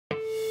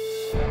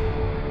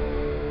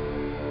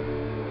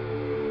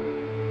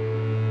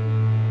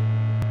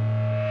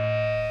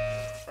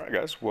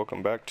Guys,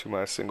 welcome back to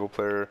my single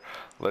player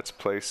Let's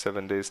Play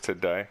 7 Days to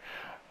Die.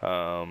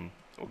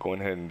 We're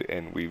going ahead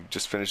and we've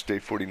just finished day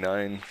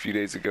 49 a few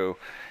days ago,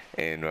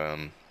 and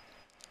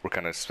we're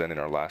kind of spending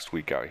our last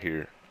week out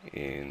here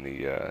in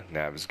the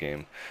Navs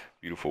game.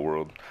 Beautiful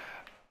world.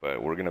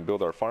 But we're going to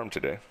build our farm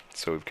today.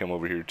 So we've come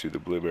over here to the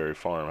Blueberry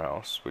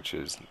Farmhouse, which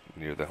is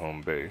near the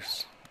home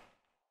base.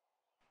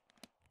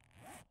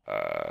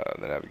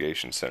 The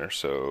navigation center.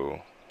 So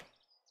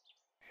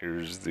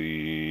here's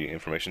the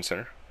information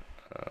center.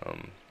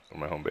 Where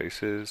my home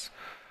base is.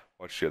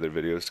 Watch the other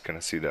videos to kind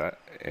of see that.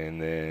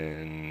 And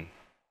then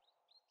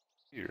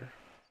here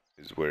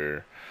is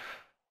where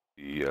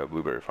the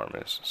blueberry farm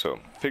is. So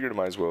figured I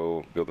might as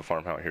well build a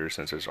farm out here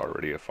since there's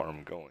already a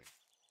farm going.